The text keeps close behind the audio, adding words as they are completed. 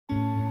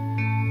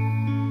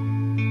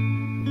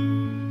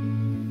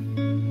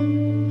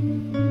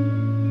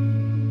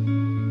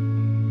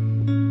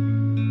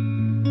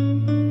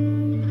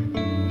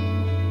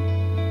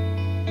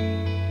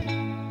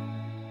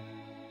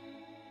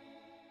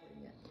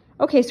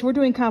Okay, so we're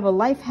doing kind of a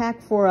life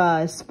hack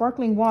for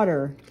sparkling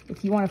water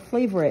if you want to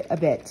flavor it a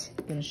bit.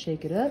 I'm gonna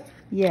shake it up.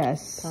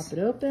 Yes. Pop it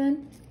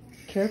open.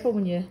 Careful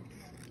when you...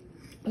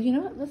 Oh, you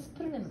know what? Let's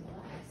put it in the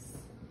glass.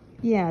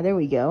 Yeah, there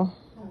we go.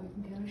 Oh,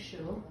 we can kind of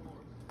show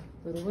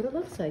a little what it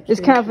looks like.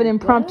 It's kind of an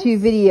impromptu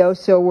video,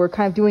 so we're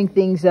kind of doing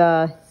things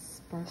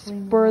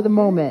spur of the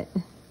moment.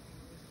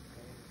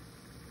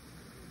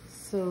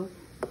 So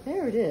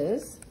there it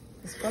is.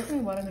 The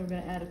sparkling water, and then we're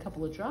gonna add a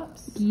couple of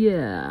drops.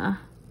 Yeah.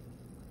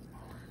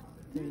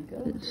 There you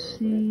go. Let's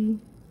see.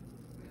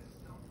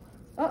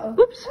 Uh-oh.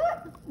 Oops.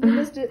 We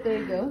missed it. There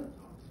you go.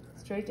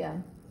 Straight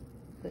down.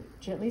 But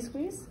gently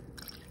squeeze.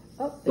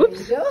 Oh, there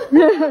Oops. you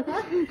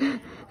go.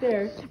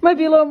 There. Might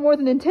be a little more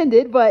than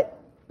intended,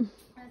 but...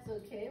 That's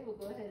okay. We'll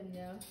go ahead and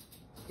now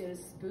get a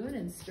spoon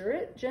and stir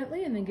it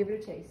gently and then give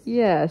it a taste.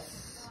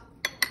 Yes.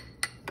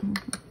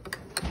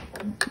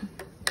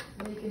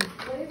 We can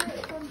flavor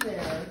it from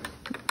there.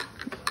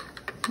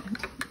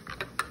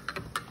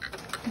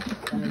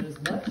 Not as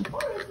much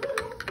or as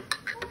little.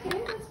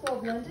 Okay, that's well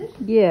blended.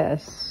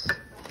 Yes.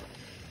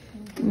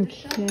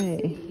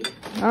 Okay.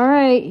 All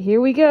right,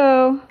 here we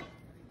go.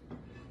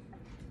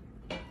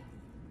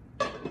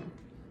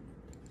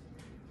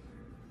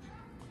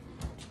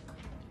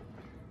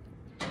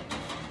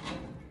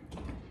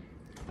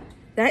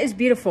 That is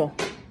beautiful.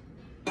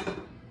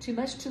 Too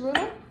much, too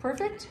little?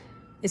 Perfect?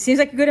 It seems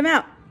like a good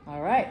amount.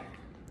 All right.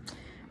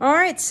 All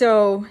right,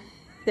 so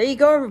there you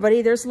go,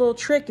 everybody. There's a little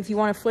trick if you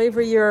want to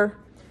flavor your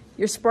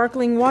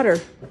sparkling water.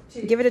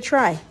 Give it a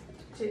try.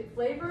 To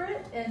flavor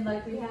it, and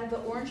like we had the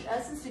orange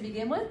essence to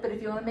begin with, but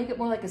if you want to make it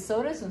more like a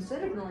soda, so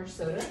instead of an orange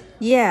soda.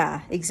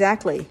 Yeah,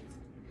 exactly.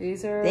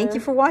 These are... Thank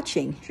you for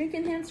watching. Drink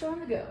enhancer on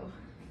the go.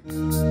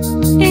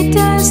 It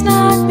does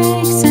not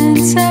make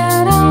sense.